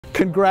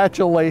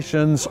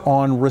congratulations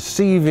on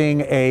receiving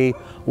a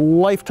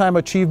Lifetime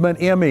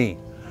Achievement Emmy.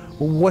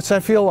 What's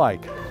that feel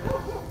like?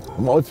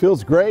 Well, it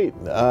feels great.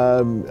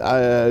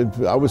 I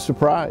was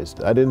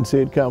surprised. I didn't see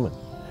it coming.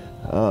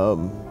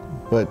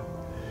 But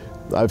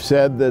I've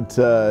said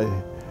that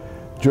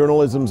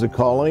journalism's a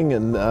calling,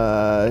 and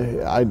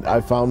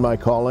I found my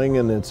calling,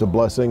 and it's a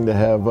blessing to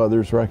have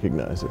others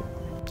recognize it.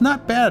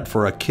 Not bad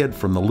for a kid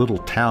from the little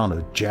town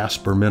of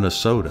Jasper,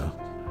 Minnesota.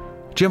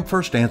 Jim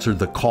first answered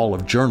the call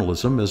of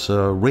journalism as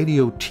a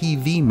radio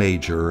TV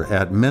major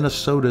at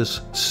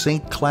Minnesota's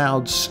St.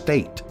 Cloud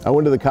State. I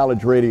went to the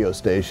college radio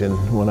station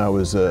when I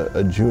was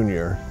a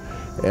junior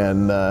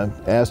and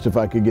asked if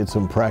I could get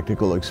some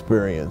practical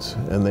experience.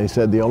 And they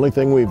said the only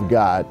thing we've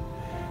got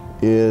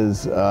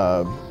is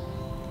a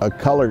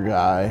color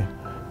guy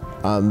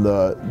on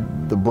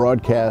the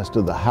broadcast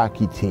of the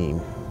hockey team.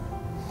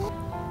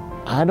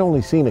 I'd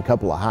only seen a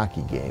couple of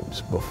hockey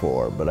games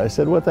before, but I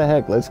said, what the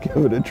heck, let's give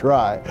it a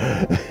try.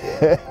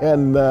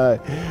 And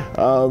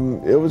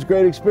it was a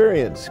great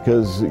experience,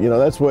 because you know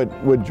that's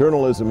what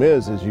journalism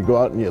is you go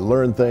out and you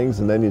learn things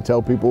and then you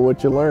tell people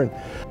what you learn.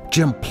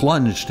 Jim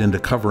plunged into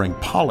covering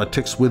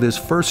politics with his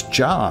first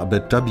job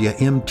at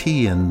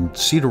WMT in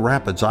Cedar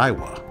Rapids,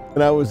 Iowa.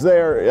 And I was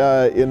there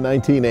in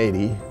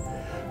 1980,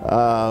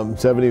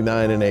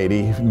 79 and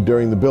 80,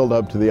 during the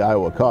build-up to the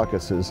Iowa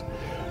caucuses.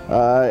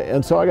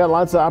 And so I got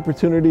lots of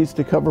opportunities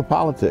to cover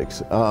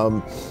politics.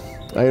 I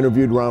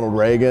interviewed Ronald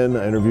Reagan,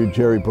 I interviewed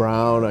Jerry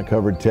Brown, I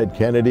covered Ted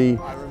Kennedy.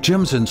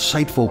 Jim's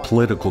insightful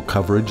political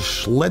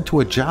coverage led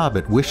to a job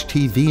at Wish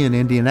TV in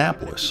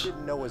Indianapolis.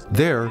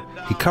 There,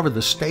 he covered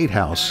the State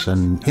House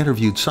and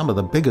interviewed some of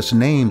the biggest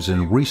names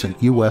in recent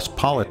U.S.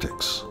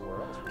 politics,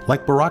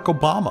 like Barack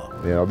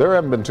Obama. You know, there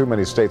haven't been too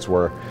many states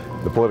where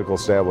the political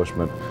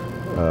establishment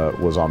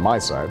was on my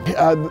side.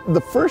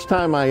 The first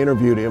time I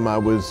interviewed him, I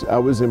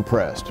was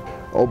impressed.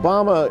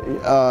 Obama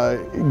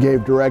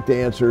gave direct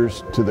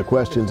answers to the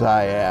questions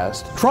I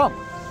asked. Trump,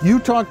 you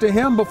talked to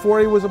him before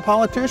he was a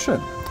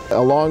politician.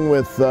 Along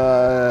with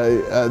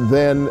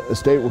then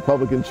State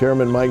Republican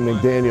Chairman Mike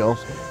McDaniel,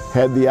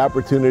 had the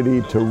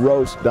opportunity to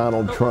roast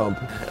Donald Trump.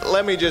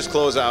 Let me just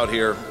close out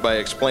here by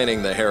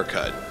explaining the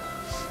haircut.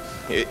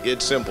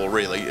 It's simple,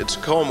 really. It's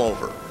comb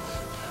over.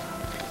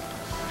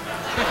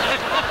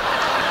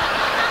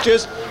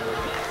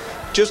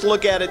 Just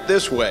look at it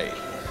this way.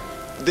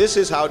 This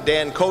is how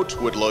Dan Coates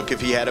would look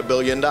if he had $1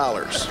 billion.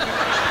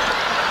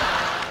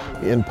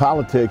 In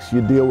politics,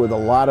 you deal with a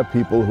lot of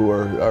people who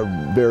are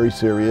very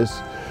serious,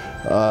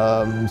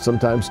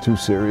 sometimes too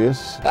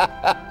serious.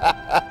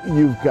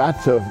 You've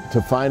got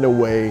to find a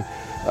way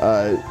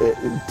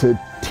to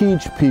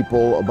teach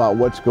people about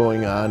what's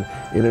going on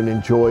in an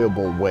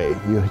enjoyable way.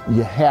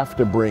 You have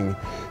to bring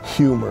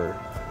humor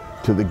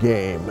to the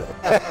game.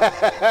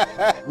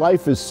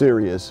 Life is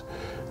serious,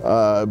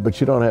 but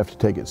you don't have to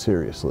take it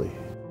seriously.